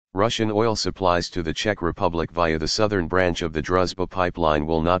Russian oil supplies to the Czech Republic via the southern branch of the Druzhba pipeline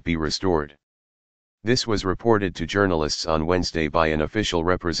will not be restored. This was reported to journalists on Wednesday by an official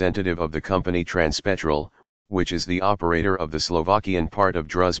representative of the company Transpetrol, which is the operator of the Slovakian part of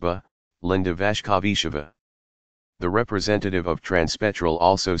Druzhba, Linda Vashkovisheva. The representative of Transpetrol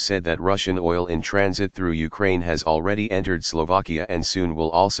also said that Russian oil in transit through Ukraine has already entered Slovakia and soon will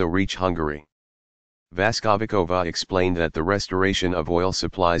also reach Hungary. Vaskovikova explained that the restoration of oil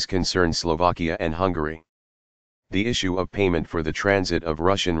supplies concerns Slovakia and Hungary. The issue of payment for the transit of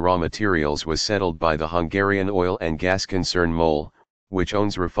Russian raw materials was settled by the Hungarian oil and gas concern MOL, which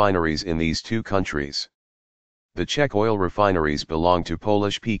owns refineries in these two countries. The Czech oil refineries belong to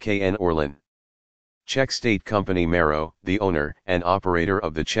Polish PKN Orlen. Czech state company Maro, the owner and operator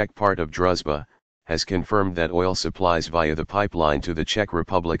of the Czech part of Druzhba, has confirmed that oil supplies via the pipeline to the Czech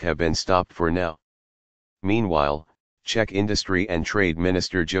Republic have been stopped for now. Meanwhile, Czech Industry and Trade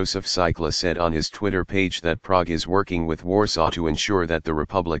Minister Josef Sikla said on his Twitter page that Prague is working with Warsaw to ensure that the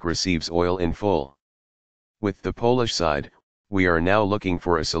Republic receives oil in full. With the Polish side, we are now looking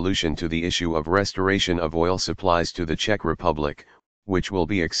for a solution to the issue of restoration of oil supplies to the Czech Republic, which will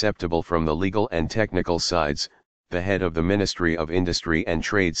be acceptable from the legal and technical sides, the head of the Ministry of Industry and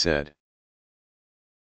Trade said.